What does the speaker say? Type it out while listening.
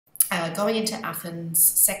Going into Athens,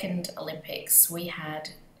 second Olympics, we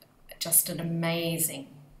had just an amazing,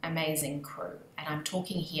 amazing crew. And I'm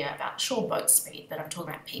talking here about shore boat speed, but I'm talking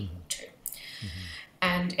about people too.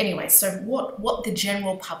 And anyway, so what the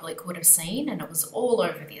general public would have seen, and it was all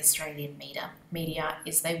over the Australian media,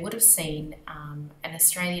 is they would have seen an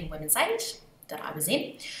Australian women's eight that I was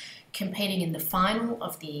in, competing in the final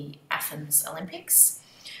of the Athens Olympics.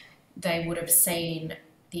 They would have seen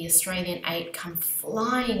the Australian eight come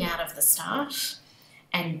flying out of the start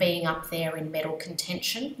and being up there in medal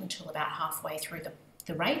contention until about halfway through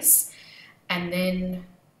the race. And then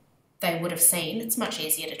they would have seen, it's much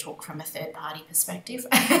easier to talk from a third party perspective,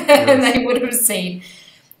 and they would have seen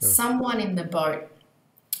someone in the boat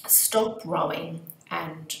stop rowing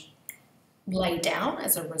and lay down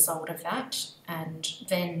as a result of that, and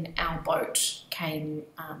then our boat came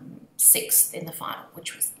sixth in the final,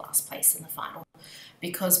 which was last place in the final,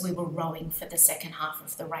 because we were rowing for the second half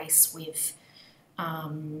of the race with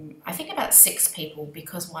I think about 6 people,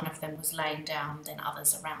 because one of them was laying down, then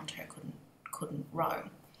others around her couldn't row.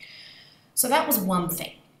 So that was one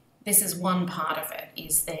thing. This is one part of it,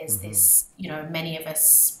 is there's this, you know, many of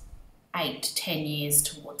us 8 to 10 years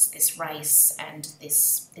towards this race, and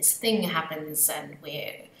this thing happens and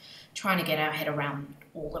we're trying to get our head around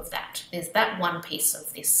all of that. There's that one piece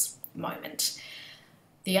of this moment.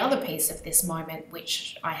 The other piece of this moment,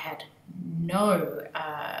 which I had no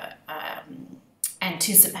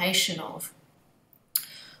anticipation of,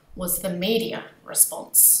 was the media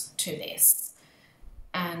response to this.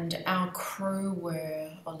 And our crew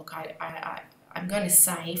were, oh look, I'm going to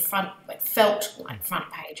say it felt like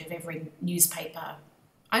front page of every newspaper.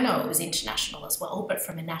 I know it was international as well, but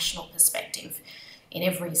from a national perspective, in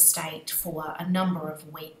every state for a number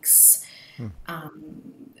of weeks.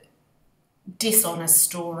 Dishonest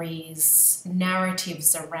stories,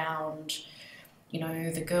 narratives around, you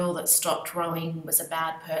know, the girl that stopped rowing was a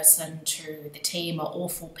bad person, to the team are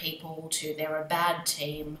awful people, to they're a bad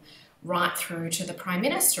team, right through to the Prime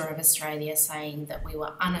Minister of Australia saying that we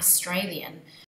were un-Australian